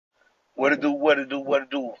What it do? What it do? What it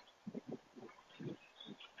do?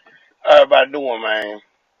 How everybody doing, man?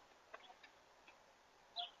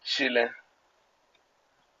 Chilling.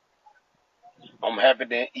 I'm happy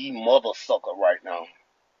to eat mother sucker right now.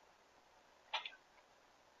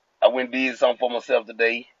 I went and did something for myself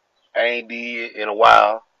today. I ain't did in a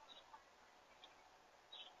while.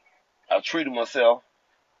 I treated myself.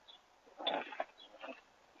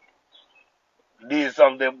 Did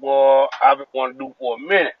something that boy I've been wanting to do for a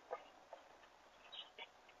minute.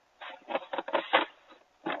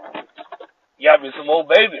 Got me some more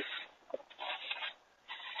babies.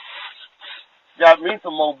 Got me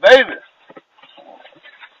some more babies.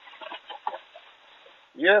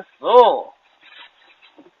 Yes, sir.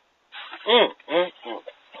 Mm.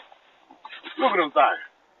 Look at them things.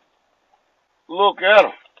 Look at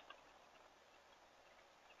them.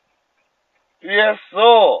 Yes,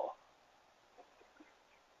 sir.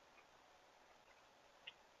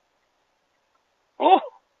 Ooh,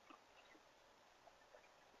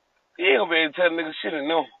 you ain't gonna be able to tell niggas shit in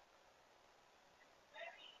them.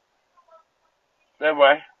 That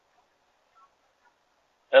right.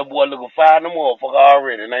 That boy looking fine them motherfucker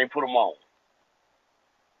already and they ain't put them on.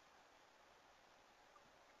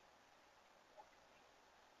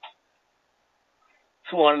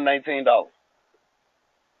 $219.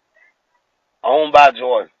 I don't buy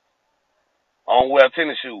Jordan. I don't wear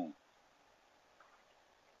tennis shoes.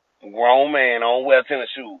 Grown man, I don't wear tennis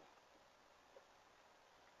shoes.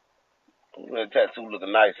 That tattoo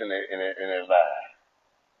looking nice in his eye.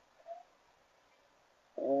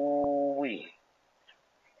 Ooh wee.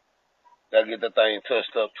 Gotta get that thing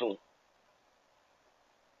touched up too.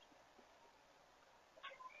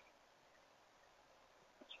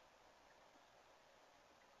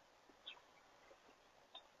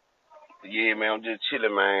 But yeah, man, I'm just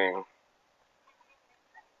chilling, man.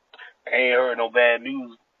 I ain't heard no bad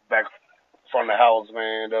news back from the house,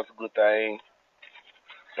 man. That's a good thing.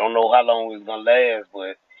 Don't know how long it's gonna last,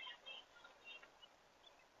 but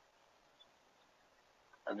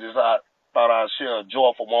I thought I'd share a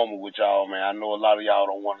joyful moment with y'all, man. I know a lot of y'all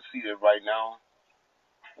don't want to see this right now,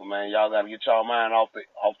 but man, y'all gotta get y'all mind off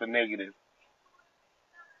the negative.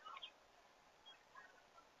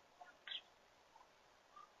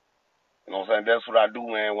 You know what I'm saying? That's what I do,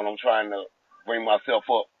 man. When I'm trying to bring myself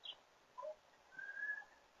up,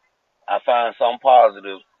 I find something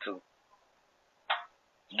positive to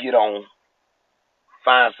get on.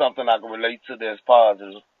 Find something I can relate to that's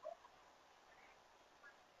positive.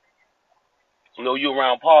 You know, you're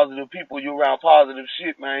around positive people. You're around positive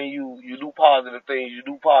shit, man. You do positive things. You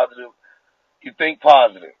do positive. You think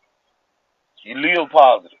positive. You live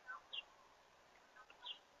positive.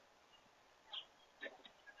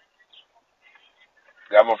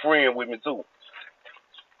 Got my friend with me too.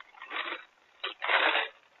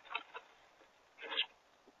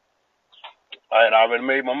 I had already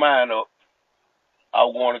made my mind up. I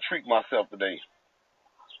was going to treat myself today.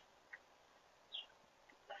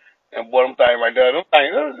 And boy, them things right there, them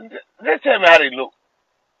things, just tell me how they look.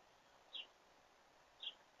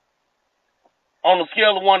 On a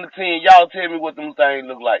scale of 1 to 10, y'all tell me what them things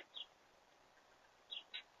look like.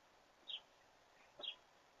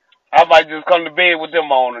 I might just come to bed with them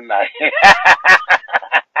on tonight.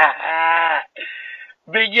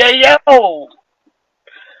 Big yo.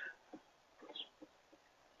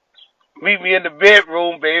 Meet me in the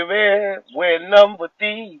bedroom, baby. We're number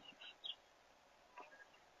three.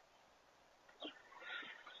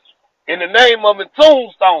 In the name of it,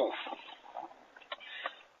 Tombstone.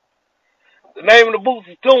 The name of the booth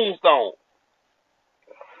is Tombstone.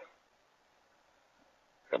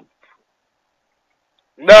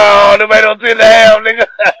 No, them ain't no 10.5, nigga.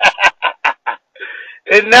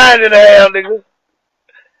 It's 9.5, nigga.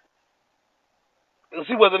 Let's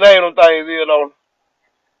see what the name of them things is on.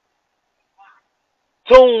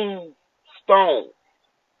 Tombstone.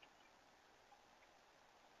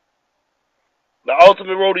 The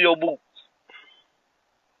ultimate rodeo boot.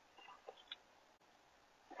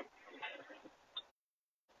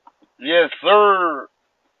 Yes, sir.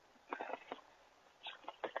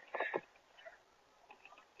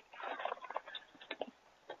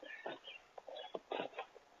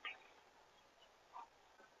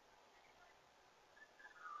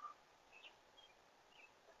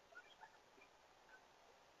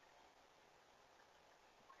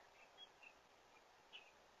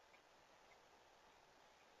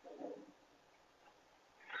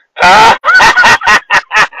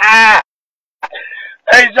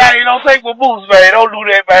 Hey, Johnny, don't take my boots, man. Don't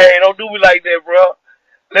do that, man. Don't do me like that, bro.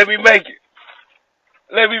 Let me make it.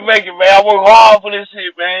 Let me make it, man. I work hard for this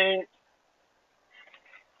shit, man.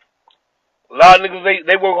 A lot of niggas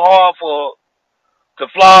they work hard to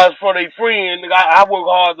fly for their friend. Nigga, I work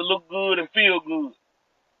hard to look good and feel good.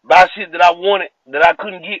 Buy shit that I wanted that I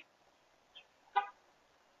couldn't get.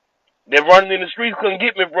 That running in the streets couldn't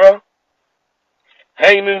get me, bro.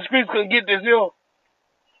 Hanging in the streets couldn't get this here.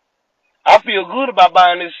 I feel good about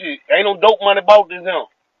buying this shit. Ain't no dope money bought this here.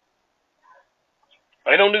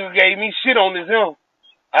 Ain't no nigga gave me shit on this here.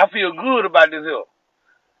 I feel good about this here.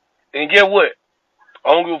 And get what?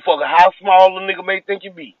 I don't give a fuck how small a nigga may think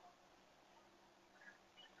you be.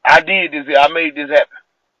 I did this here. I made this happen.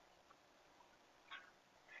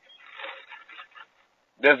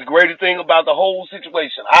 That's the greatest thing about the whole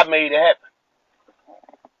situation. I made it happen.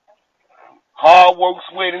 Hard work,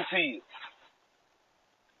 sweat, and tears.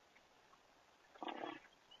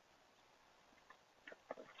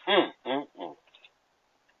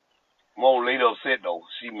 My old lady upset though.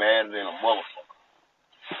 She madder than a motherfucker.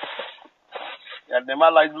 Goddamn, I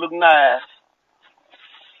like to look nice.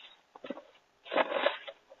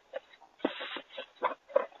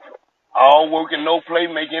 All work and no play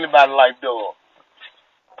make anybody life dull.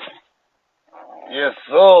 Yes,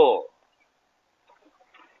 sir.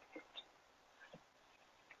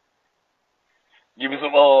 Give me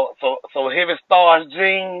some heavy starch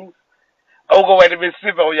jeans. I'm going to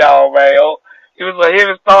Mississippi on y'all, man. Give me some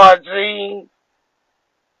heavy starch jeans.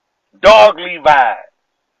 Dog Levi.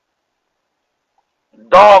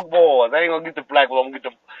 Dog boys. I ain't gonna get the black one. I'm gonna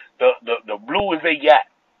get the blue as they got.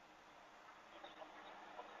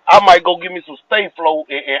 I might go get me some Stay Float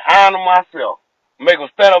and iron them myself. Make them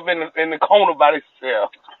stand up in the corner by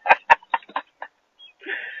themselves.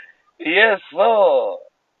 Yes, sir.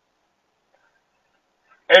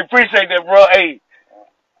 Hey, appreciate that, bro. Hey,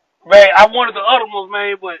 man, I wanted the other ones,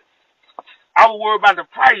 man, but I was worried about the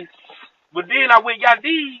price. But then I went and got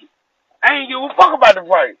these. I ain't give a fuck about the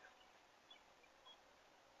price.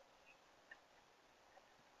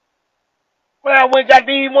 Man, I went and got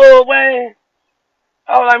these mugs, man.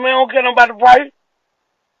 I was like, man, I don't care nothing about the price.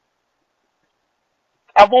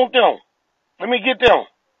 I want them. Let me get them.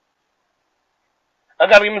 I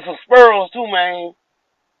gotta give me some spurls too, man.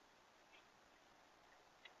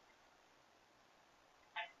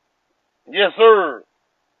 Yes, sir.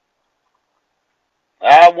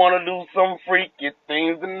 I wanna do some freaky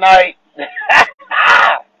things tonight.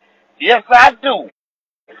 Yes, I do.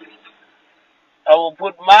 I will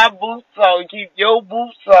put my boots on and keep your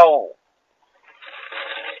boots on.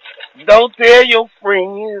 Don't tell your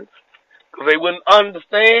friends, 'cause they wouldn't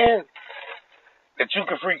understand that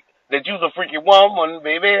that you's a freaky woman,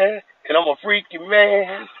 baby, and I'm a freaky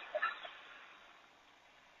man.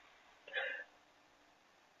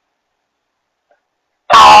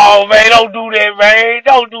 Oh, man, don't do that, man.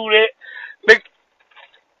 Don't do that.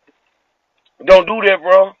 Don't do that,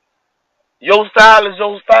 bro. Your style is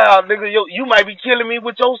your style, nigga. You might be killing me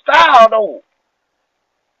with your style, though.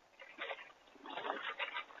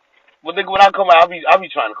 But nigga, when I come out, I be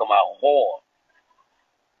trying to come out hard.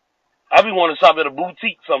 I be wanting to shop at a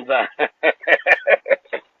boutique sometimes.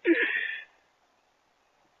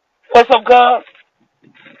 What's up, cuz?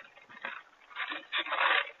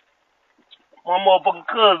 My motherfucking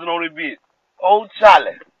cousin on this bitch. Old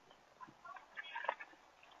Charlie.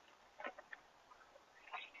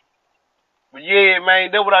 But yeah,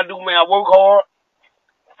 man, that's what I do, man. I work hard,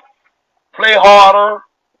 play harder,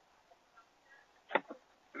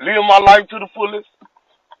 live my life to the fullest,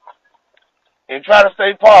 and try to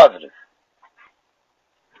stay positive.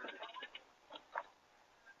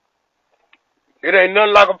 It ain't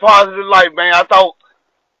nothing like a positive life, man. I thought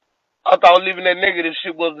living that negative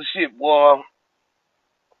shit was the shit, boy.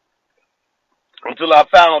 Until I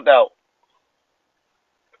found out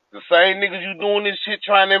the same niggas you doing this shit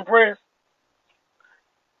trying to impress,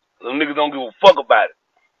 them niggas don't give a fuck about it.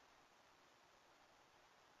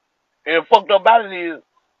 And the fucked up about it is,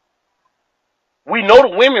 we know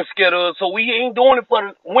the women scared of us, so we ain't doing it for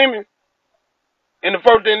the women. And the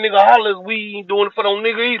first thing nigga hollers, we ain't doing it for them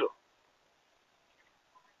nigga either.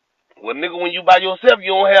 Well, nigga, when you by yourself, you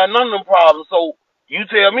don't have none of them problems, so you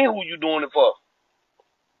tell me who you doing it for.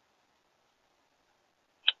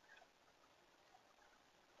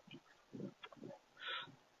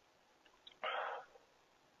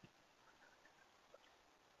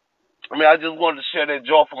 I mean, I just wanted to share that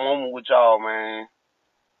joyful moment with y'all, man.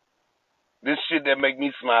 This shit that make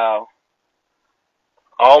me smile.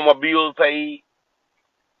 All my bills paid.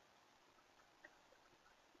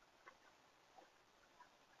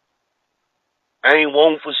 I ain't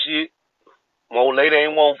want for shit. My old lady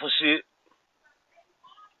ain't want for shit.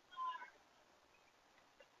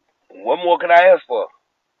 What more can I ask for?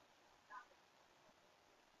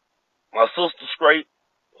 My sister straight.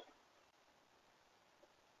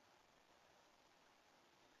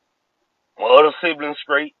 My other siblings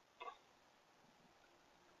straight.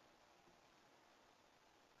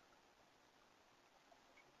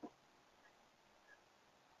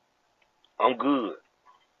 I'm good.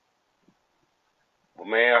 But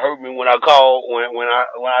man, it hurt me when I call when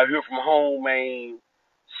I hear from home, man.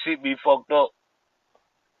 Shit be fucked up.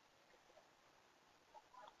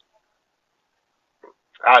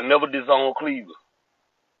 I never disown Cleveland,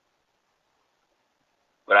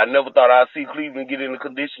 but I never thought I'd see Cleveland get in the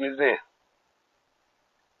condition it's in.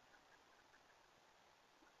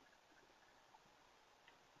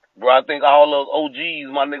 Bro, I think all those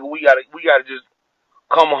OGs, my nigga, we gotta just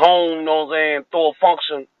come home, you know what I'm saying, throw a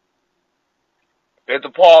function at the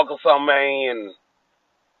park or something, man,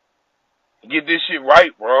 and get this shit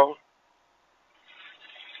right, bro.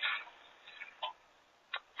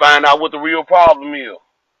 Find out what the real problem is.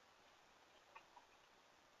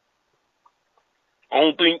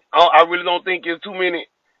 I really don't think there's too many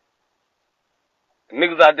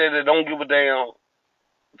niggas out there that don't give a damn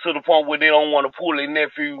to the point where they don't want to pull their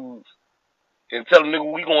nephews and tell them,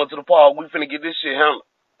 nigga, we going to the park, we finna get this shit handled.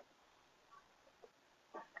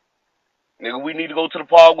 Nigga, we need to go to the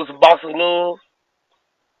park with some boxing gloves,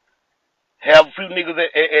 have a few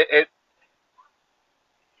niggas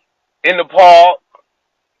in the park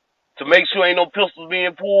to make sure ain't no pistols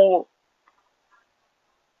being pulled.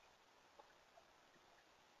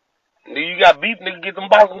 Nigga, you got beef, nigga, get them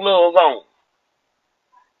boxing gloves on.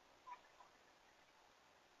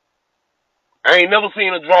 I ain't never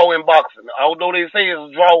seen a draw in boxing. Although they say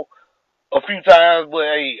it's a draw a few times, but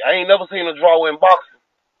hey, I ain't never seen a draw in boxing.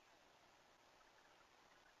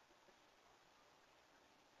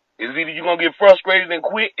 It's either you gonna get frustrated and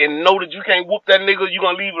quit and know that you can't whoop that nigga, you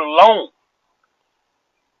gonna leave it alone.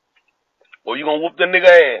 Or you gonna whoop that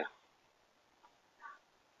nigga ass.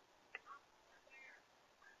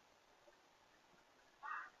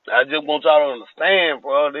 I just want y'all to understand,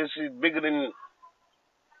 bro. This shit bigger than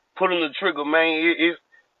pulling the trigger, man. It's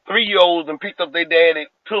 3-year-olds and picked up their daddy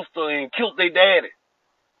pistol and killed their daddy.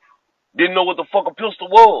 Didn't know what the fuck a pistol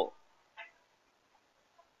was.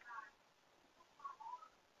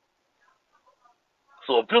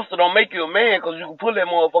 So a pistol don't make you a man because you can pull that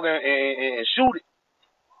motherfucker and shoot it.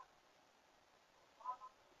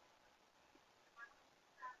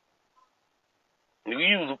 You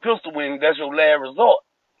use a pistol when that's your last resort.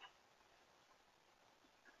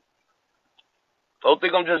 Don't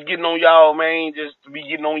think I'm just getting on y'all, man, just to be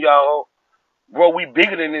getting on y'all. Bro, we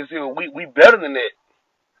bigger than this here. We better than that.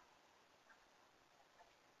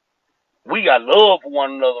 We got love for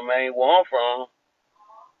one another, man, where I'm from.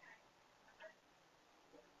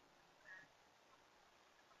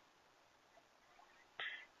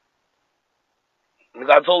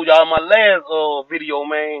 Nigga, I told y'all in my last video,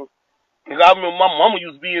 man. Nigga, I remember my mama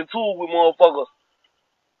used to be in tour with motherfuckers.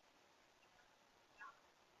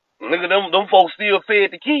 Nigga, them folks still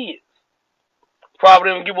fed the kids.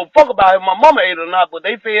 Probably didn't give a fuck about if my mama ate or not, but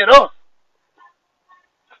they fed us.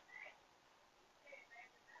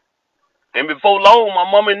 And before long, my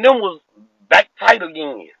mama and them was back tight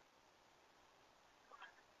again.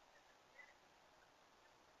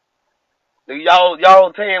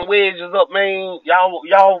 Y'all tearing wedges up, man.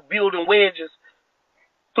 Y'all building wedges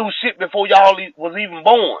through shit before y'all was even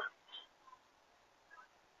born.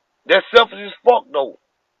 That's selfish as fuck, though.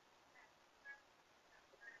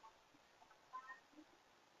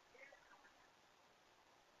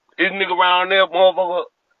 This nigga around there, motherfucker,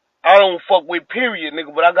 I don't fuck with, period,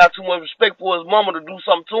 nigga, but I got too much respect for his mama to do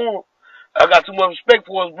something to him. I got too much respect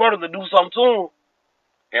for his brother to do something to him.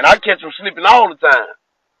 And I catch him slipping all the time.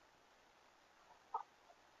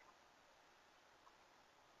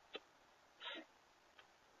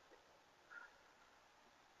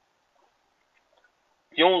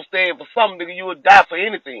 You don't stand for something, nigga, you would die for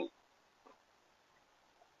anything.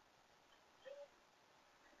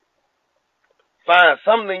 Find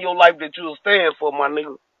something in your life that you'll stand for, my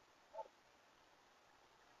nigga.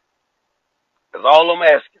 That's all I'm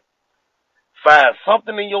asking. Find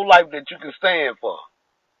something in your life that you can stand for.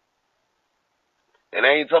 And I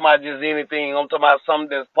ain't talking about just anything. I'm talking about something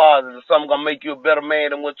that's positive, something gonna make you a better man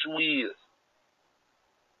than what you is.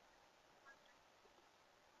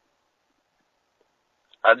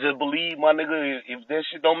 I just believe, my nigga, if that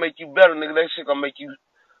shit don't make you better, nigga, that shit gonna make you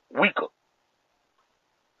weaker.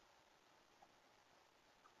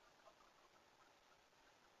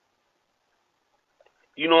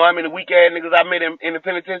 You know how many weak ass niggas I met in the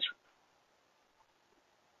penitentiary?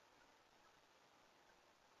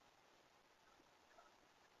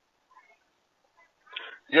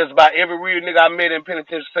 Just about every real nigga I met in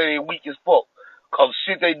penitentiary say they weak as fuck. Cause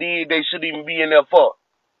shit they did, they shouldn't even be in there for.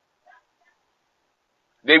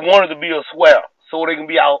 They wanted to be a square so they can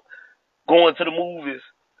be out going to the movies,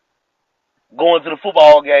 going to the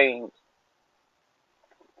football games.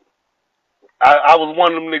 I was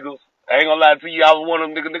one of them niggas. I ain't gonna lie to you, I was one of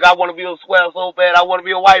them niggas. Nigga, I want to be a square so bad. I want to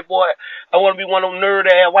be a white boy. I want to be one of them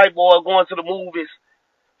nerd-ass white boys going to the movies,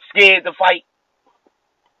 scared to fight,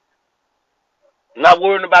 not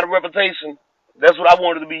worrying about a reputation. That's what I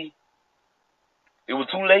wanted to be. It was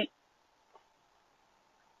too late.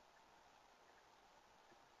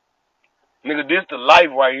 Nigga, this the life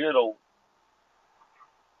right here, though.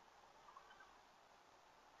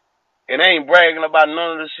 And I ain't bragging about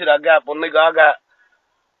none of the shit I got, but nigga, I got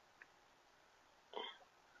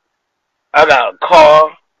a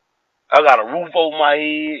car. I got a roof over my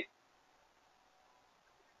head.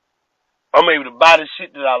 I'm able to buy the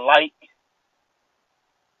shit that I like.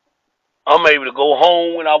 I'm able to go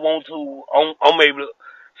home when I want to. I'm able to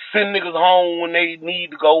send niggas home when they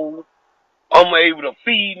need to go. I'm able to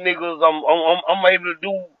feed niggas. I'm able to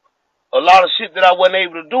do a lot of shit that I wasn't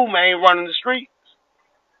able to do, man, running the streets.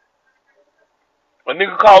 A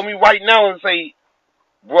nigga call me right now and say,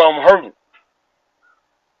 bro, I'm hurting.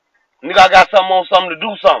 Nigga, I got something on something to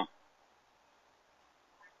do something.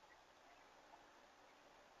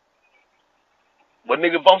 But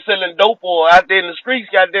nigga, if I'm selling dope or out there in the streets,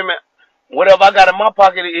 goddamn it, whatever I got in my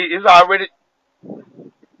pocket, it's already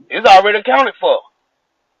accounted for.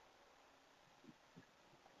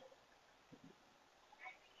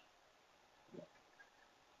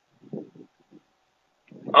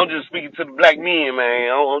 I'm just speaking to the black men,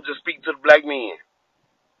 man. I'm just speaking to the black men.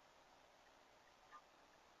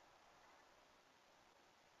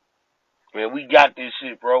 Man, we got this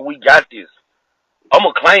shit, bro. We got this. I'm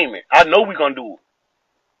going to claim it. I know we going to do it.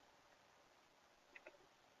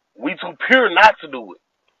 We too pure not to do it.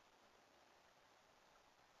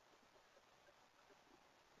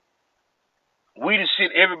 We the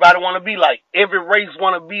shit everybody want to be like. Every race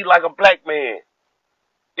want to be like a black man.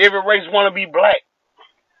 Every race want to be black.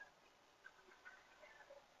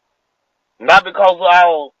 Not because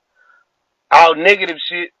of our negative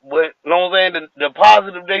shit, but you know what I'm saying? The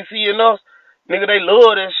positive they see in us, nigga, they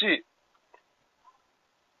love that shit.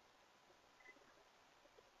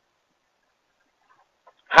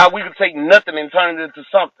 How we could take nothing and turn it into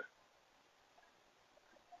something.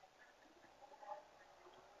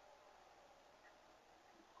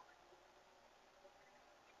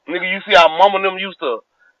 Nigga, you see how mama and them used to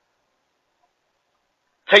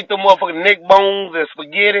take the motherfucking neck bones and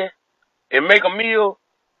spaghetti and make a meal?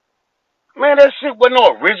 Man, that shit wasn't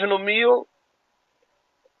no original meal.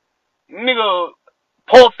 Nigga,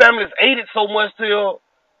 poor families ate it so much till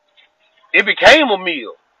it became a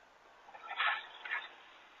meal.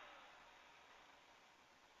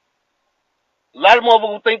 A lot of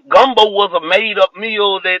motherfuckers think gumbo was a made-up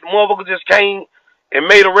meal that motherfuckers just came and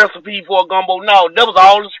made a recipe for a gumbo. No, that was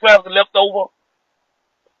all the scraps left over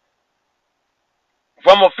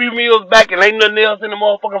from a few meals back and ain't nothing else in the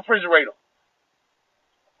motherfucking refrigerator.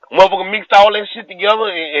 Motherfucker mixed all that shit together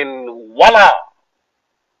and voila.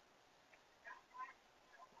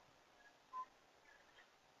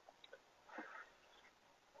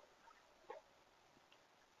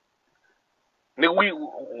 Nigga,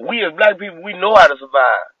 we as black people, we know how to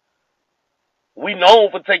survive. We known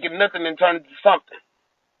for taking nothing and turning it to something.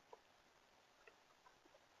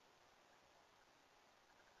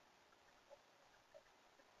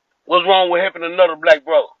 What's wrong with helping another black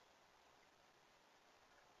brother?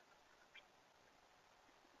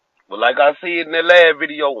 But like I said in that last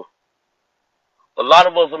video, a lot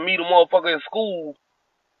of us will meet a motherfucker in school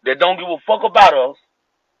that don't give a fuck about us,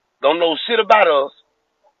 don't know shit about us,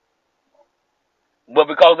 but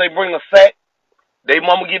because they bring a sack, they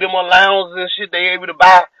mama give them allowances and shit, they able to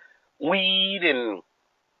buy weed and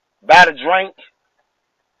buy the drink.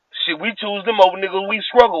 Shit, we choose them over niggas we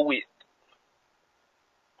struggle with.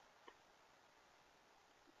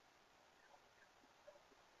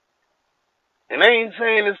 And I ain't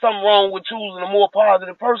saying there's something wrong with choosing a more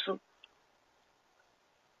positive person.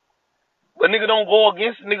 But nigga, don't go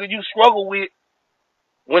against the nigga you struggle with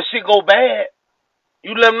when shit go bad.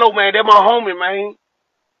 You let them know, man, they're my homie, man.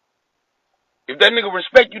 If that nigga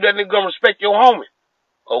respect you, that nigga gonna respect your homie.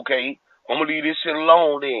 Okay, I'm gonna leave this shit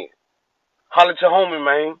alone then. Holler at your homie,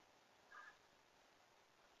 man.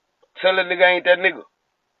 Tell that nigga ain't that nigga.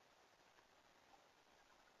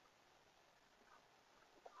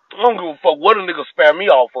 I don't give a fuck what a nigga spare me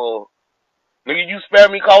off of. Nigga, you spare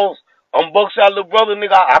me cause I'm Buckshot little brother,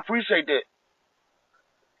 nigga, I appreciate that.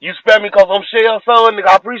 You spare me cause I'm Shell's son, nigga,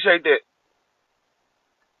 I appreciate that.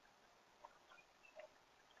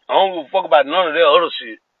 I don't give a fuck about none of that other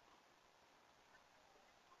shit.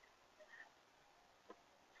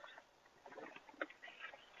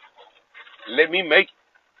 Let me make it.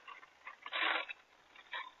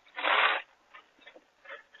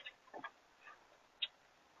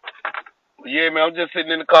 Yeah, man, I'm just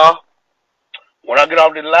sitting in the car. When I get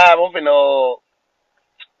off this live, I'm finna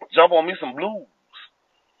jump on me some blues.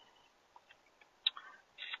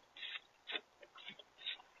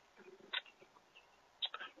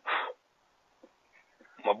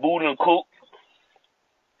 My booty done cooked.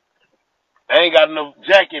 I ain't got enough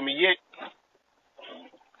jack in me yet.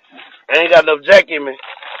 I ain't got enough jack in me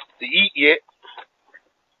to eat yet.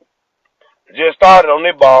 Just started on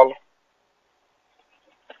that baller.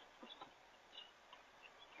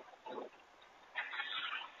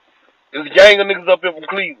 There's a gang of niggas up here from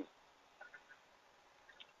Cleveland.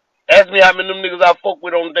 Ask me how many of them niggas I fuck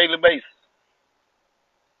with on a daily basis.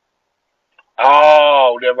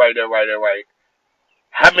 Oh, that's right.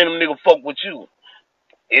 How many of them niggas fuck with you?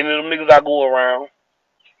 Any of them niggas I go around?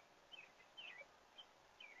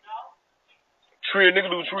 Trill nigga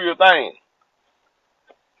do trill thing.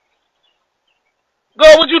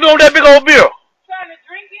 Go, what you doing with that big old beer? Trying to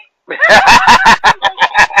drink it.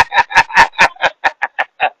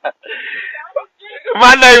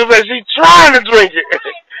 My neighbor said she trying to drink it.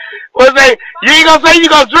 Well, say you ain't gonna say you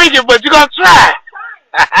gonna drink it, but you gonna try.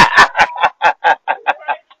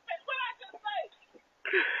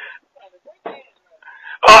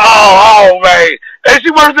 Oh, man. Hey,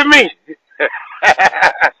 she worse than me.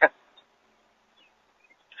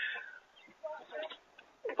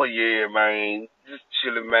 But yeah, man, just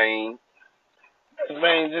chilling, man.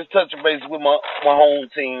 Man, just touching base with my home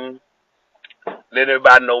team. Let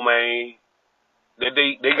everybody know, man, that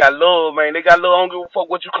they got love, man. They got love. I don't give a fuck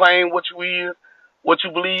what you claim, what you is, what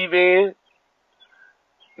you believe in.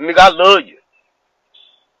 Nigga, I love you.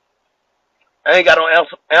 I ain't got no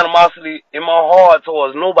animosity in my heart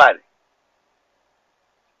towards nobody.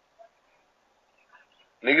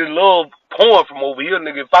 Niggas love pouring from over here,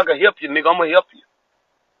 nigga. If I can help you, nigga, I'm gonna help you.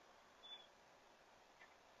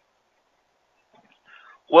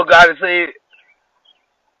 What God has said,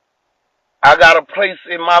 I got a place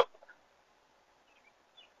in my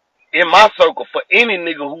circle for any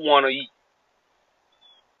nigga who wanna eat.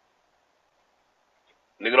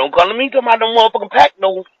 Nigga, don't come to me talking about no motherfucking pack,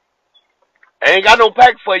 no. I ain't got no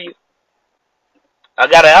pack for you. I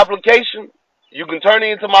got an application. You can turn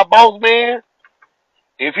it into my boss man.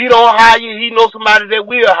 If he don't hire you, he knows somebody that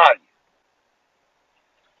will hire you.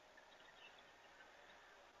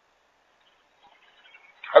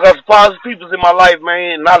 I got some positive people in my life,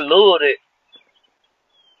 man, and I love that.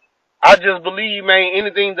 I just believe, man,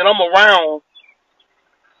 anything that I'm around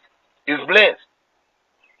is blessed.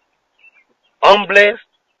 I'm blessed.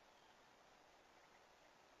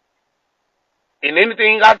 And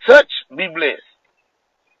anything I touch, be blessed.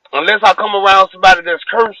 Unless I come around somebody that's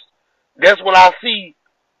cursed, that's when I see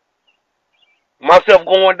myself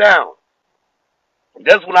going down.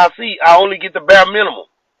 That's when I see I only get the bare minimum.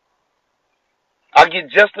 I get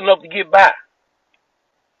just enough to get by.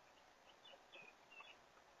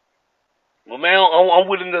 Well, man, I'm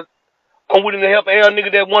willing to help every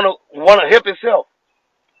nigga that wanna help himself.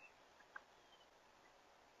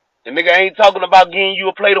 The nigga ain't talking about getting you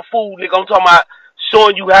a plate of food, nigga. I'm talking about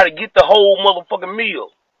showing you how to get the whole motherfucking meal.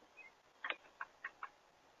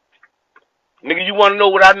 Nigga, you wanna know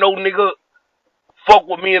what I know, nigga? Fuck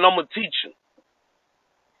with me and I'ma teach you.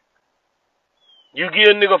 You give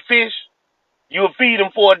a nigga fish, you'll feed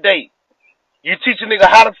him for a day. You teach a nigga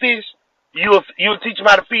how to fish, you'll teach him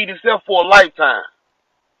how to feed himself for a lifetime.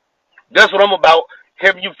 That's what I'm about.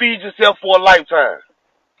 Helping you feed yourself for a lifetime.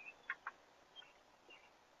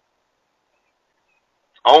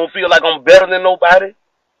 I don't feel like I'm better than nobody.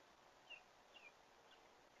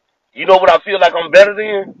 You know what I feel like I'm better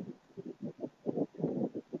than?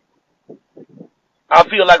 I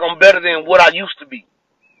feel like I'm better than what I used to be.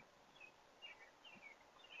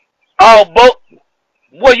 Oh,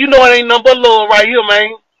 boy, you know it ain't nothing but love right here,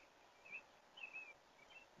 man.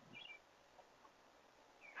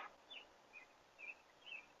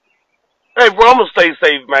 Hey, bro, I'm gonna stay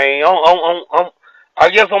safe, man. I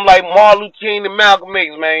guess I'm like Martin Luther King and Malcolm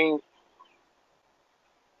X, man.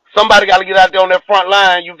 Somebody got to get out there on that front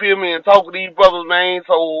line, you feel me, and talk to these brothers, man.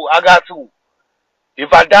 So I got to.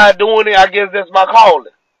 If I die doing it, I guess that's my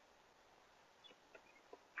calling.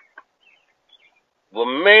 But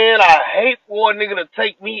man, I hate for a nigga to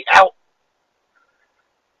take me out.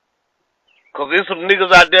 Cause there's some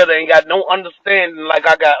niggas out there that ain't got no understanding like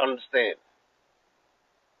I got understanding.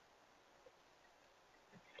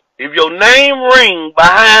 If your name ring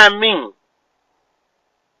behind me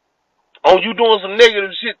on you doing some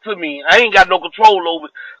negative shit to me, I ain't got no control over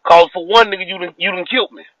it. Cause for one nigga, you done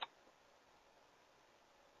killed me.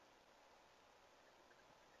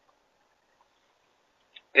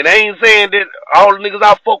 And I ain't saying that all the niggas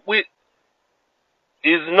I fuck with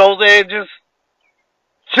is, you know what I'm saying, just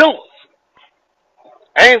killers.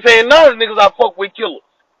 I ain't saying none of the niggas I fuck with killers.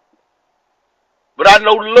 But I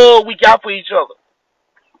know the love we got for each other.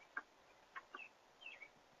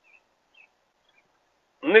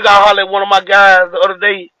 Nigga, I hollered at one of my guys the other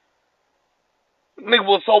day. Nigga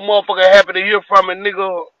was so motherfucking happy to hear from it,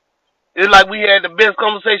 nigga. It's like we had the best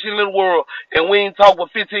conversation in the world, and we ain't talked for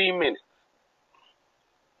 15 minutes.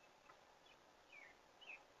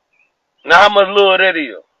 Now, how much love that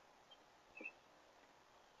is?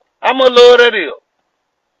 How much love that is?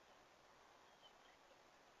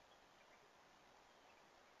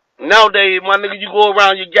 Nowadays, my nigga, you go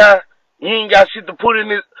around your guy, you ain't got shit to put in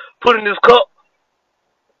this cup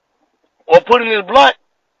or put in this blunt.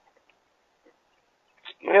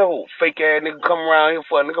 Yo, fake ass nigga come around here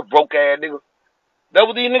for a nigga broke ass nigga. That's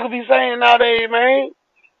what these niggas be saying nowadays, man.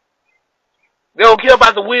 They don't care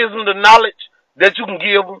about the wisdom, the knowledge that you can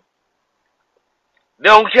give them. They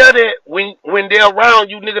don't care that when they're around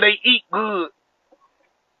you, nigga, they eat good,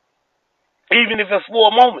 even if it's for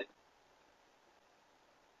a moment.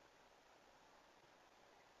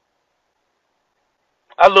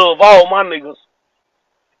 I love all my niggas,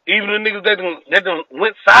 even the niggas that done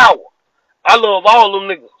went sour. I love all them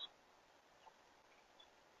niggas.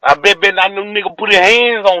 I bet not them niggas put their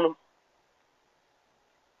hands on them.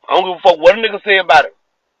 I don't give a fuck what a nigga say about it.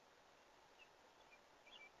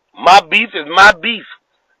 My beef is my beef.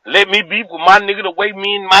 Let me beef with my nigga the way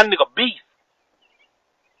me and my nigga beef.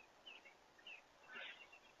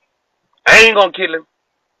 I ain't gonna kill him.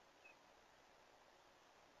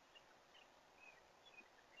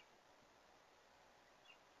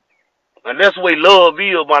 And that's the way love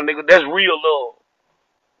is, my nigga. That's real love.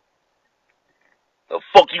 The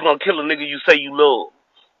fuck you gonna kill a nigga you say you love?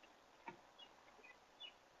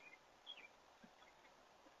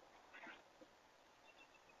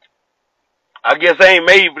 I guess I ain't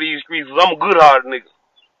made for these streets because I'm a good hearted nigga.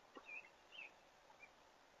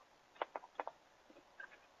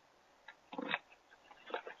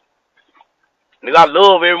 Nigga, I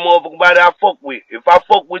love every motherfucking body I fuck with. If I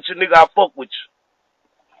fuck with you, nigga, I fuck with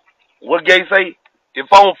you. What Gay say? If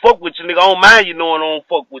I don't fuck with you, nigga, I don't mind you knowing I don't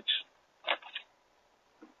fuck with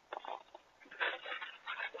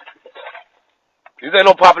you. This ain't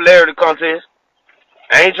no popularity contest.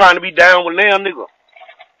 I ain't trying to be down with them, nigga.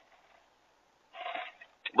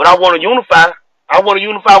 But I want to unify. I want to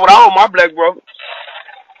unify with all my black brothers.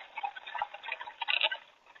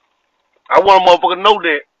 I want a motherfucker to know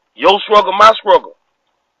that your struggle, my struggle.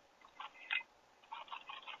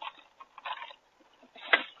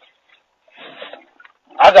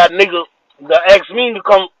 I got niggas that ask me to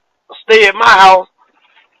come stay at my house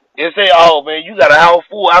and say, oh, man, you got a house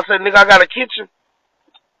full. I said, nigga, I got a kitchen.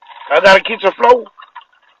 I got a kitchen floor.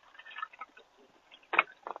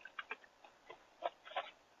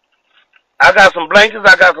 I got some blankets.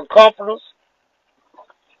 I got some comforters.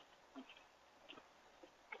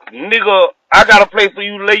 Nigga, I got a place for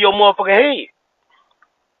you to lay your motherfucking head.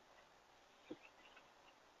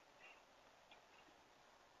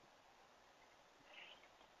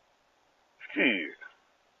 Shit.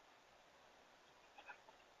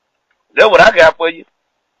 That's what I got for you.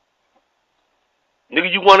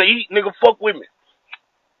 Nigga, you want to eat? Nigga, fuck with me.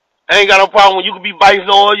 I ain't got no problem when you can be vice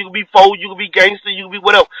lord, you can be foe, you can be gangster, you can be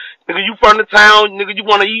whatever. Nigga, you from the town, nigga, you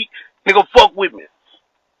want to eat? Nigga, fuck with me.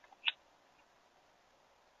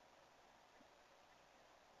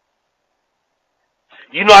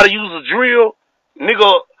 You know how to use a drill?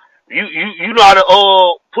 Nigga, you know how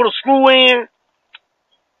to put a screw in?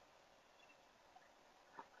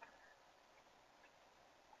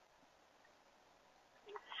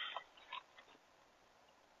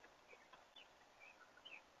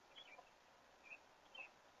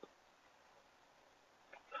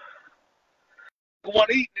 You want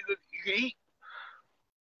to eat, nigga, you can eat.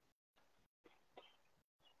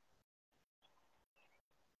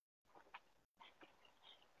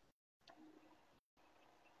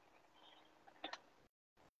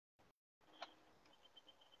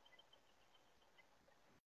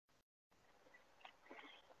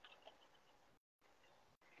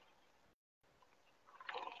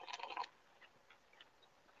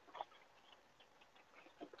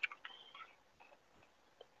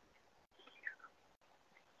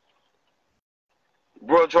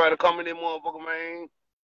 Bro, try to come in there, motherfucker, man.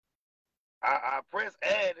 I press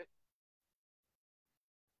add.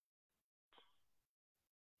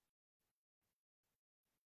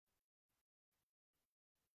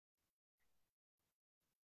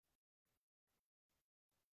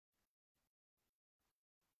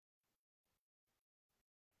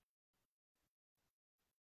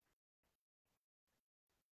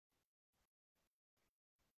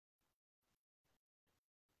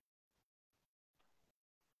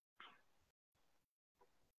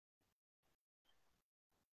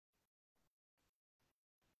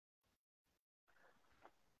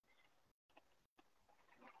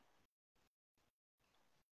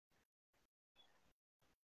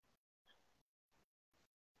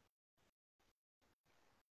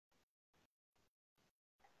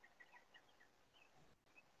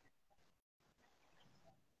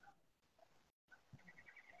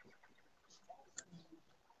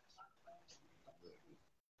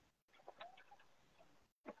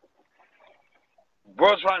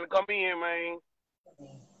 Bro trying to come in, man.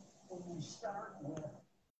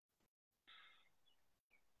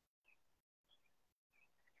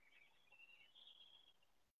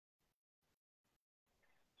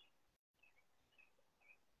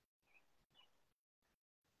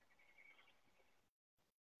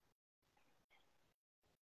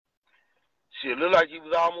 Shit, look like he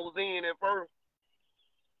was almost in at first.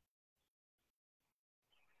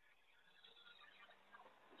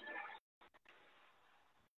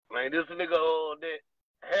 Man, this nigga that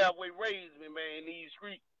halfway raised me, man, in these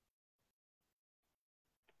streets.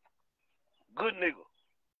 Good nigga.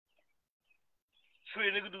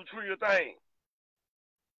 Tree nigga do tree thing.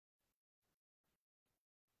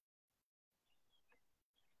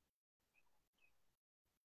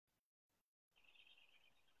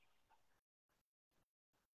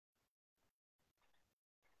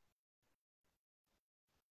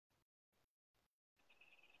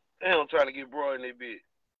 And I'm trying to get bro in that bit.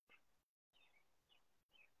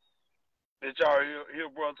 Let y'all hear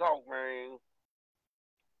bro talk, man.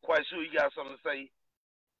 Quite sure he got something to say.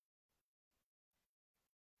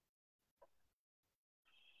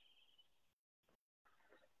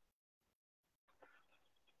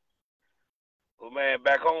 But man,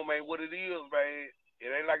 back home ain't what it is, man.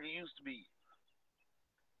 It ain't like it used to be.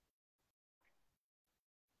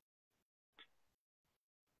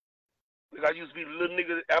 Like I used to be the little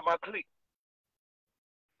nigga at my clique.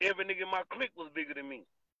 Every nigga in my clique was bigger than me.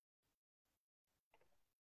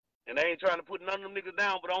 And I ain't trying to put none of them niggas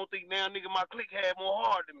down, but I don't think now nigga in my clique had more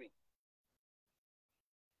heart than me.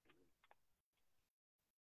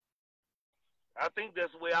 I think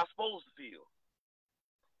that's the way I'm supposed to feel.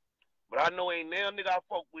 But I know ain't now nigga I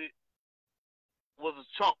fuck with was a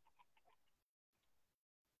chunk.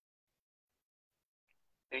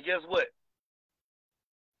 And guess what?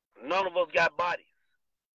 None of us got bodies.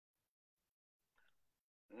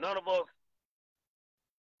 None of us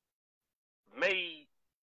made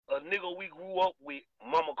a nigga we grew up with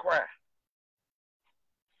mama cry.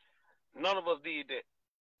 None of us did that.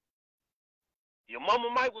 Your mama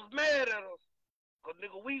might was mad at us. Cause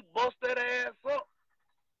nigga, we bust that ass up.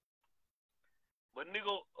 But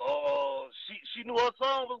nigga, she knew her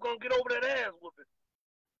son was gonna get over that ass whooping.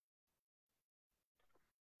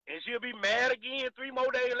 And she'll be mad again 3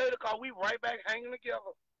 more days later cause we right back hanging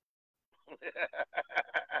together.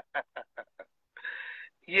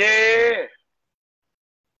 Yeah.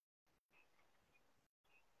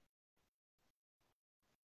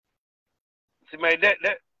 See man,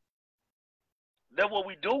 that's what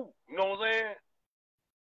we do. You know what I'm saying?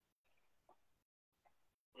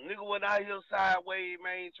 Nigga went out here sideways,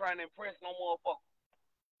 man, trying to impress no motherfucker.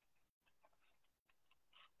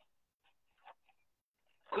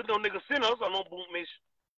 Could no nigga send us on no boot mission.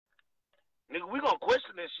 Nigga, we gonna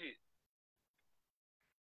question that shit.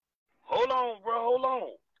 Hold on, bro, hold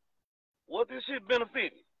on. What this shit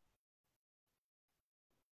benefiting?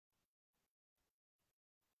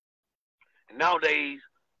 And nowadays,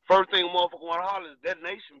 first thing a motherfucker wanna holler is that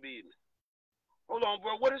nation business. Hold on,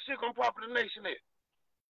 bro, what this shit gonna profit the nation at?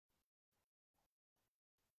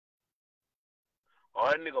 Oh,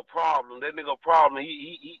 that nigga problem. That nigga problem.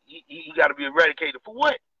 He gotta be eradicated. For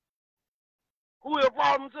what? Who is a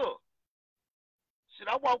problem to? Shit,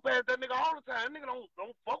 I walk past that nigga all the time. That nigga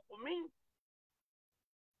don't fuck with me.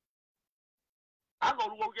 I go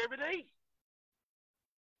to work every day.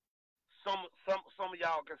 Some of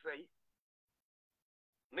y'all can say,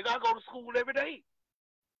 nigga, I go to school every day.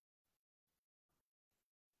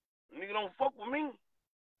 Nigga don't fuck with me.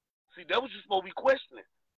 See, that what you supposed to be questioning.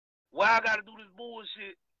 Why I gotta do this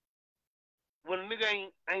bullshit when a nigga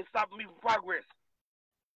ain't stopping me from progress?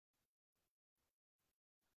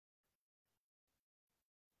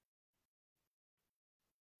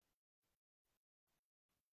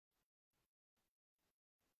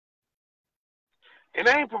 And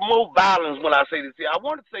I ain't promote violence when I say this here. I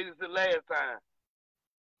wanted to say this the last time,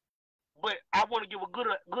 but I want to give a good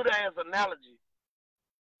ass analogy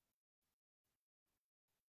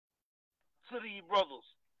to these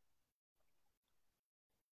brothers.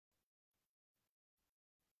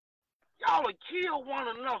 Y'all will kill one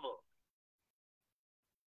another,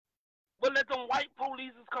 but let them white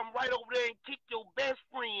police come right over there and kick your best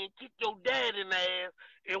friend, kick your dad in the ass,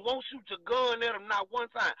 and won't shoot your gun at him not one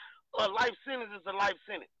time. A life sentence is a life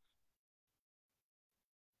sentence.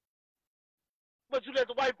 But you let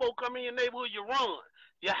the white folk come in your neighborhood, you run,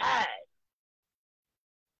 you hide.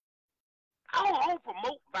 I don't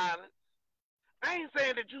promote violence. I ain't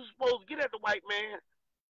saying that you supposed to get at the white man,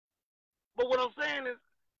 but what I'm saying is,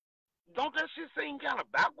 don't that shit seem kind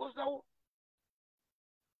of backwards though?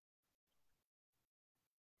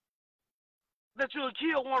 that you'll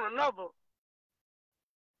kill one another,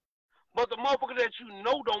 but the motherfucker that you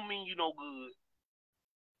know don't mean you no good,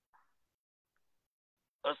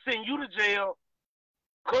 or send you to jail,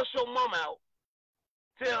 cuss your mom out,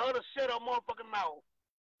 tell her to shut her motherfucking mouth,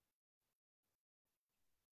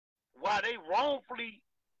 while they wrongfully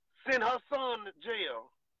send her son to jail,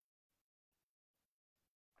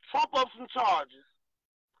 trump up some charges,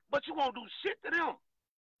 but you won't do shit to them.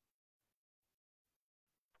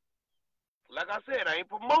 Like I said, I ain't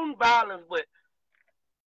promoting violence, but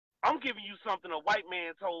I'm giving you something a white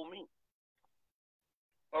man told me.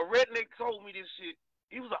 A redneck told me this shit.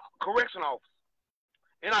 He was a correction officer.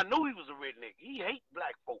 And I knew he was a redneck. He hate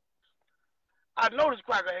black folks. I know this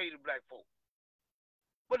cracker hated black folks.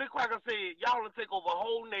 But this cracker said, y'all will take over a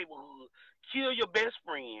whole neighborhood, kill your best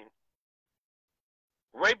friend,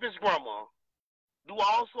 rape his grandma, do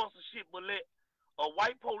all sorts of shit, but let a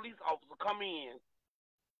white police officer come in,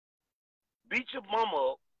 beat your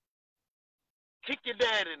mama up, kick your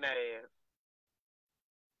dad in the ass,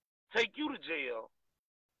 take you to jail,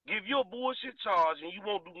 give you a bullshit charge, and you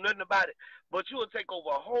won't do nothing about it. But you'll take over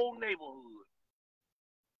a whole neighborhood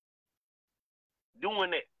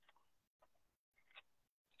doing that.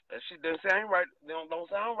 That shit doesn't sound right. Don't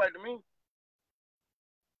sound right to me.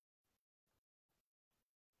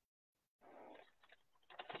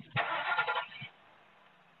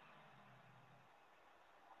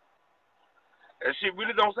 That shit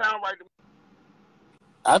really don't sound right to me.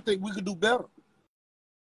 I think we could do better.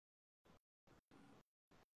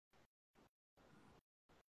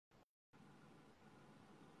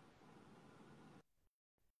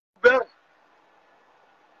 Better.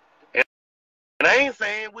 And I ain't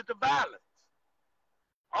saying with the violence.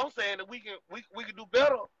 I'm saying that we can do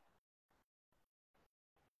better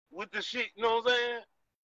with the shit, you know what I'm saying,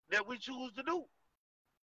 that we choose to do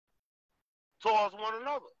towards one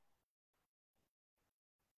another.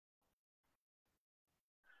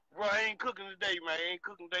 Bro, I ain't cooking today, man. I ain't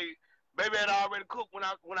cooking today. Baby had already cooked when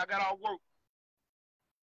I got off work.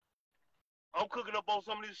 I'm cooking up on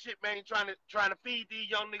some of this shit, man, trying to feed these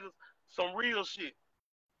young niggas some real shit.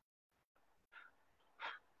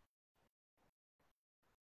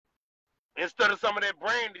 Instead of some of that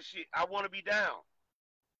brandy shit, I want to be down.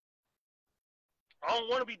 I don't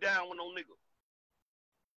want to be down with no nigga.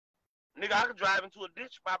 Nigga, I can drive into a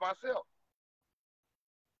ditch by myself.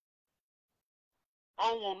 I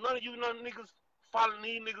don't want none of you niggas following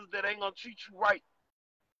these niggas that ain't gonna treat you right.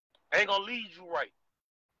 Ain't gonna lead you right.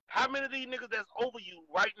 How many of these niggas that's over you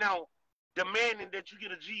right now demanding that you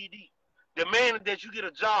get a GED, demanding that you get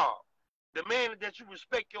a job, demanding that you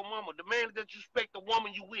respect your mama, demanding that you respect the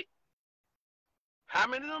woman you with? How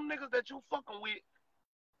many of them niggas that you fucking with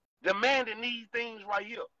demanding these things right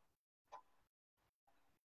here?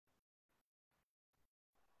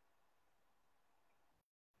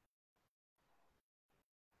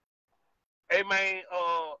 Hey man,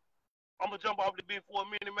 I'm gonna jump off the bed for a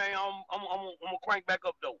minute, man. I'm gonna crank back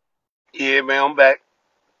up though. Yeah, man, I'm back.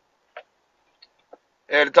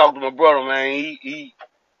 I had to talk to my brother, man. He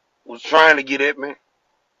was trying to get at me,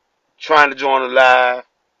 trying to join the live,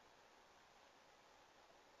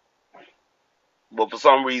 but for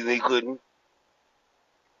some reason he couldn't.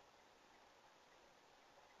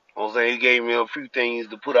 I'm saying he gave me a few things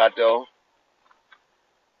to put out there.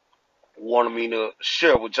 Wanted me to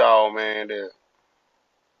share with y'all, man. That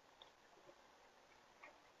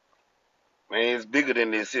man, it's bigger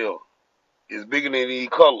than this here. It's bigger than these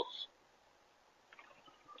colors.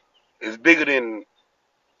 It's bigger than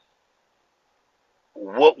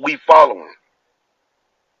what we following.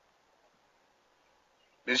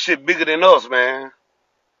 This shit bigger than us, man.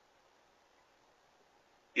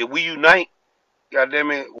 If we unite,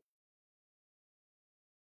 goddamn it,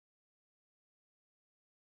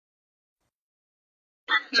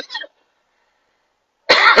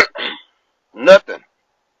 nothing.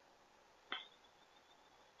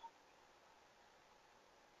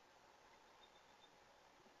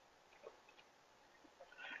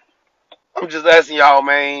 I'm just asking y'all,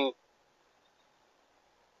 man.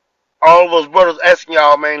 All of us brothers asking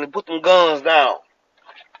y'all, man, to put them guns down.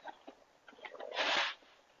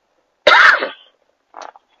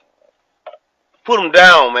 Put them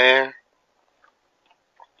down, man.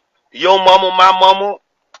 Your mama, my mama,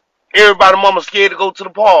 everybody mama scared to go to the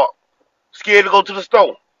park, scared to go to the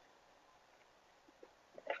store.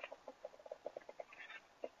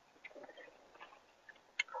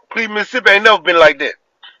 Please, Mississippi ain't never been like that.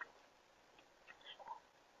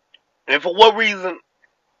 And for what reason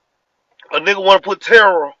a nigga want to put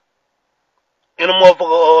terror in a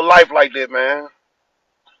motherfucker life like that, man?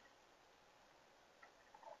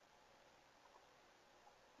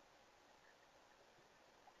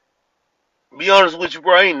 Be honest with you,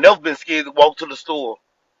 bro. I ain't never been scared to walk to the store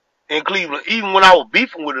in Cleveland, even when I was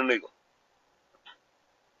beefing with a nigga.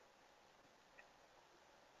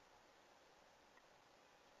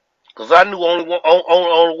 Cause I knew only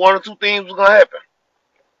one or two things was gonna happen.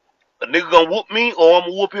 A nigga gonna whoop me or I'm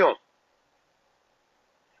gonna whoop him.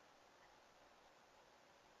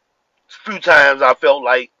 A few times I felt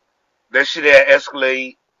like that shit had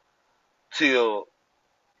escalated till,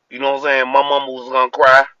 you know what I'm saying, my mama was gonna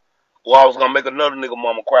cry or I was gonna make another nigga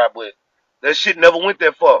mama cry, but that shit never went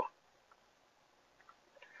that far.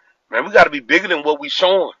 Man, we gotta be bigger than what we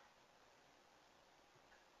showing.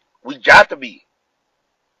 We got to be.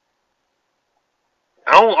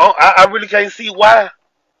 I really can't see why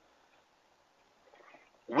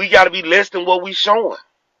we gotta be less than what we showing.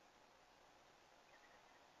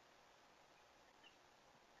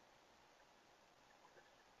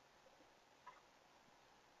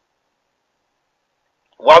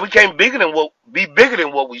 Why we can't be bigger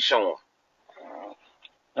than what we showing?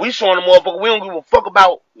 We showing the motherfucker we don't give a fuck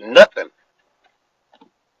about nothing.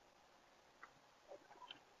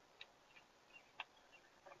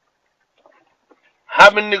 How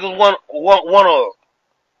many niggas wanna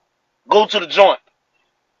go to the joint?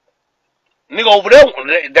 Nigga over there,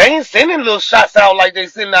 they ain't sending little shots out like they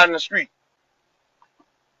sending out in the street.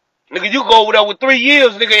 Nigga, you go over there with 3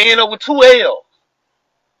 years, nigga, end up with 2 L's.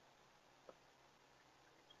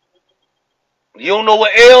 You don't know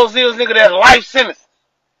what L's is, nigga, that's life sentence.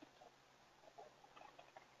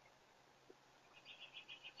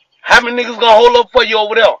 How many niggas gonna hold up for you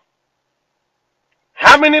over there?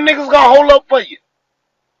 How many niggas gonna hold up for you?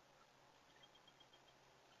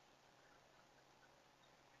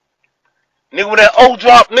 Nigga, with that O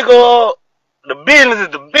drop, nigga, the business is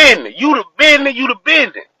the business. You the business, you the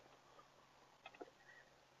business.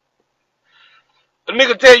 The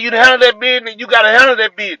nigga tell you to handle that business, you gotta handle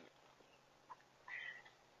that business.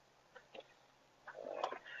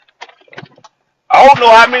 I don't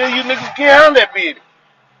know how many of you niggas can handle that business.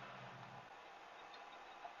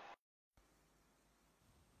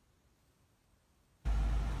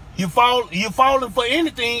 You falling for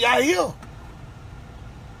anything out here.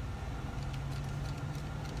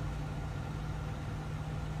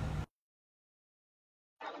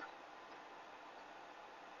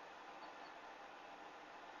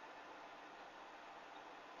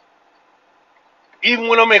 Even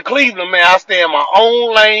when I'm in Cleveland, man, I stay in my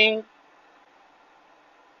own lane.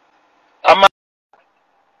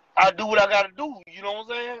 I do what I gotta do, you know what I'm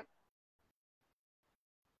saying?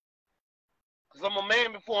 Cause I'm a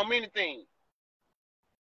man before I'm anything.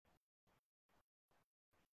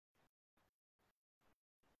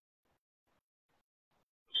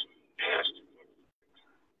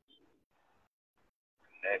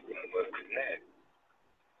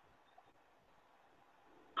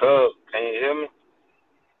 Cub, can you hear me?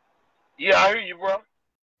 Yeah, I hear you, bro.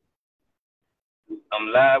 I'm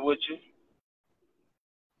live with you.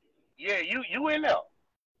 Yeah, you in there.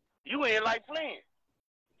 You in like playing.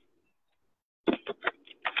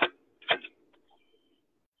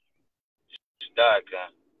 Start,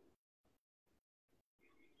 Con.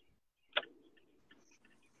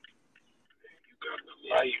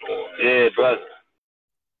 How you doing? Yeah, brother.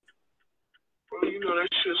 Well, you know that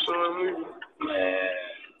shit so illegal. Man,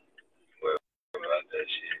 what about that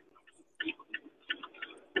shit?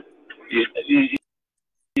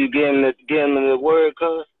 You getting the word,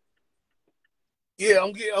 cuz? Yeah,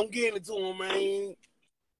 I'm getting it to him, man.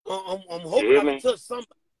 I'm hoping hear I can me? touch somebody.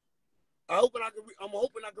 I'm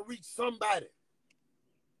hoping I can reach somebody.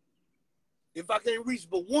 If I can't reach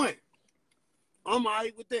but one, I'm all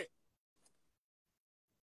right with that.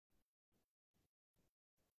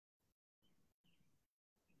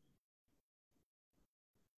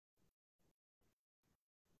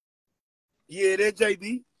 Yeah, that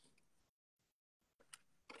JB.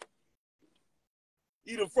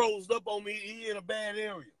 He done froze up on me. He in a bad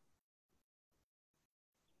area.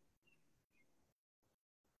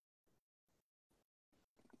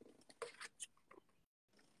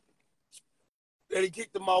 Then he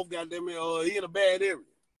kicked him off, goddamn it. He in a bad area.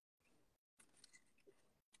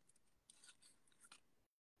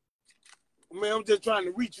 Man, I'm just trying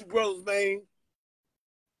to reach you brothers, man.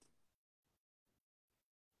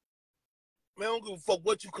 Man, I don't give a fuck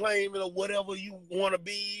what you claiming or whatever you want to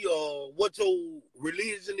be or what your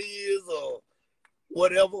religion is or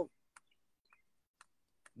whatever.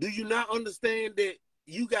 Do you not understand that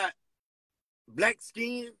you got black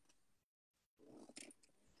skin?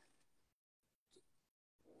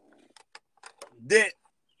 That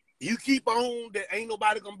you keep on, that ain't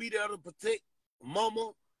nobody gonna be there to protect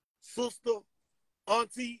mama, sister,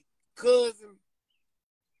 auntie, cousin.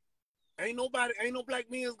 Ain't no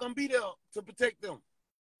black men gonna be there to protect them.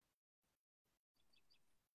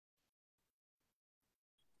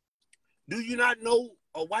 Do you not know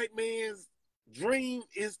a white man's dream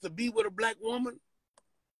is to be with a black woman?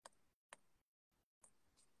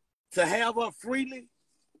 To have her freely?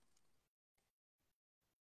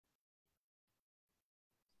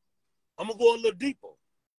 I'm gonna go a little deeper.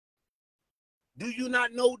 Do you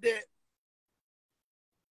not know that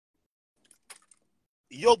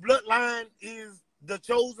your bloodline is the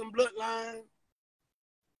chosen bloodline?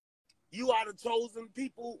 You are the chosen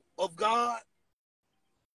people of God.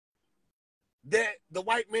 That the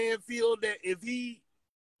white man feel that if he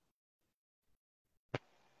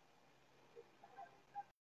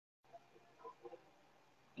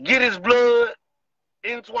get his blood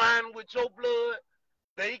entwined with your blood,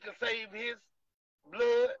 that he can save his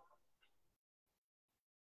blood.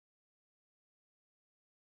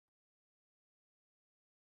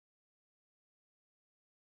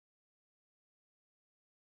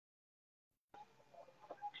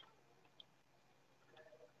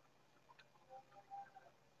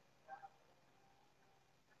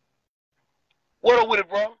 What up with it,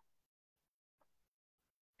 bro?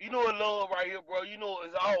 You know it's love right here, bro. You know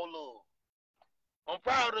it's all love. I'm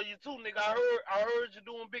proud of you too, nigga. I heard you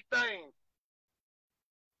doing big things.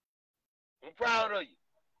 I'm proud of you.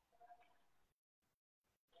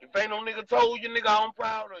 If ain't no nigga told you, nigga, I'm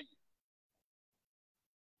proud of you.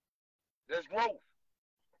 That's growth.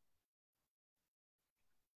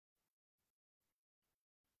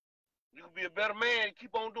 You can be a better man and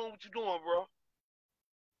keep on doing what you're doing, bro.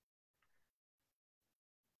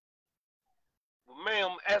 But man,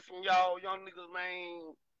 I'm asking y'all young niggas,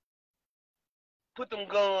 man, put them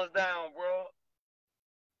guns down, bro.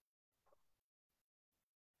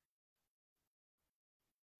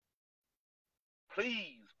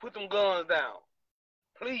 Please, put them guns down.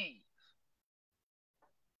 Please.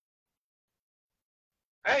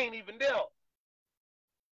 I ain't even there.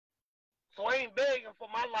 So I ain't begging for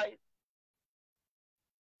my life.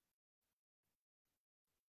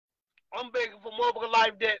 I'm begging for more of a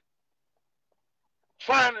life that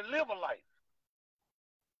trying to live a life.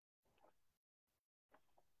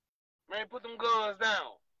 Man, put them guns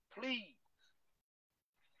down. Please.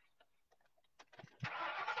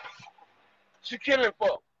 What you killing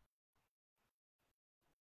for?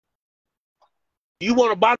 You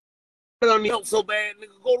want to buy it on the help so bad,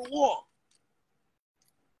 nigga, go to war.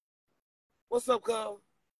 What's up, cuz?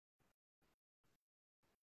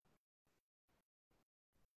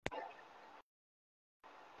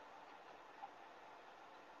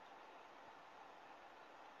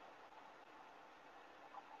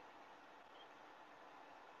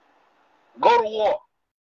 Go to war.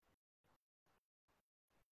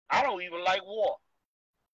 I don't even like war.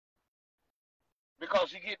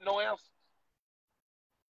 Because you get no answers.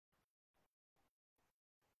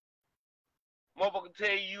 Motherfucker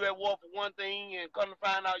tell you at war for one thing and come to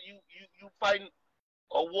find out you fighting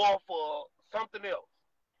a war for something else.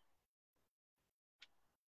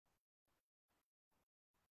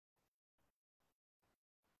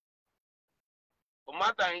 But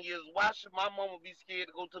my thing is, why should my mama be scared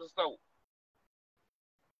to go to the store?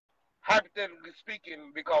 Hypothetically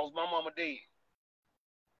speaking, because my mama dead.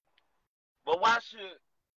 But why should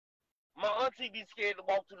my auntie be scared to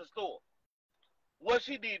walk to the store? What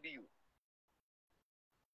she did to you?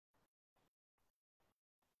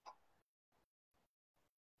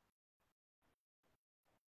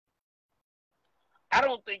 I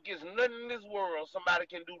don't think it's nothing in this world somebody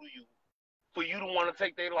can do to you for you to want to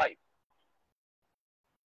take their life.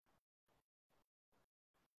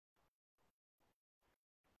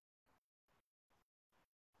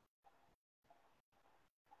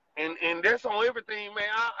 And that's on everything, man.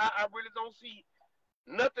 I really don't see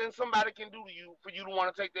nothing somebody can do to you for you to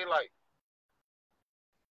want to take their life.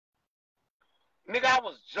 Nigga, I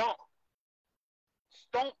was jumped,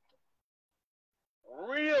 stomped,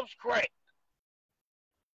 ribs cracked.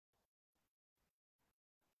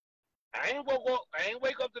 I ain't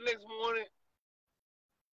wake up the next morning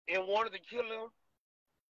and wanted to kill him.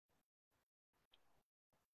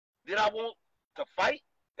 Did I want to fight?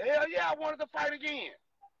 Hell yeah, I wanted to fight again.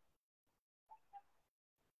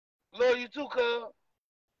 Love you too, cuz.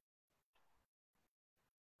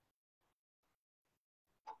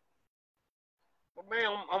 But man,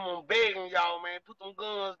 I'm begging y'all, man, put them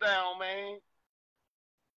guns down, man.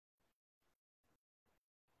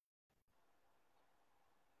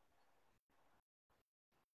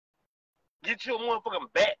 Get you a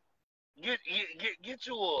motherfucking bat. Get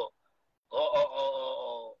you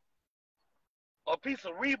a piece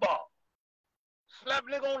of rebar. Slap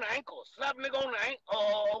a nigga on the ankle. Slap a nigga on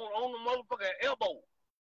the motherfucking elbow.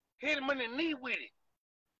 Hit him in the knee with it.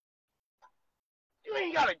 You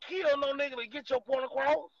ain't gotta kill no nigga to get your point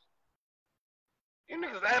across. You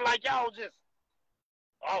niggas act like y'all just,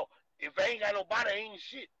 oh, if I ain't got nobody, ain't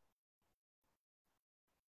shit.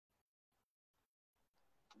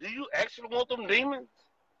 Do you actually want them demons?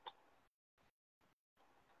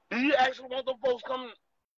 Do you actually want them folks coming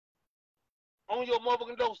on your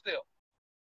motherfucking doorstep?